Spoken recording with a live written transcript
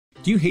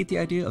Do you hate the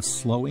idea of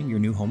slowing your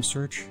new home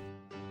search?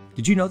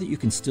 Did you know that you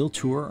can still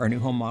tour our new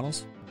home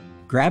models?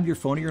 Grab your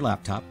phone or your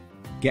laptop,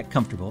 get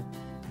comfortable,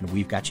 and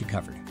we've got you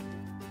covered.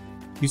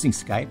 Using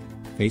Skype,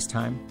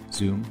 FaceTime,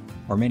 Zoom,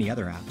 or many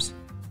other apps,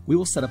 we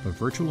will set up a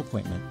virtual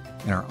appointment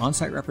and our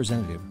on-site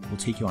representative will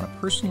take you on a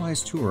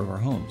personalized tour of our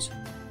homes,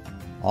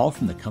 all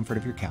from the comfort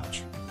of your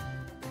couch.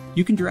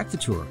 You can direct the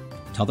tour,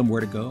 tell them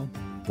where to go,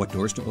 what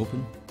doors to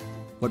open,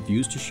 what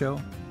views to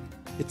show.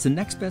 It's the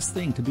next best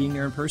thing to being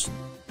there in person.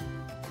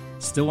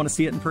 Still want to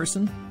see it in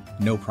person?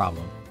 No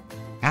problem.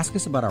 Ask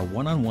us about our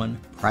one-on-one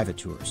private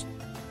tours.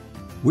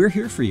 We're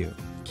here for you,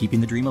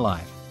 keeping the dream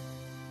alive.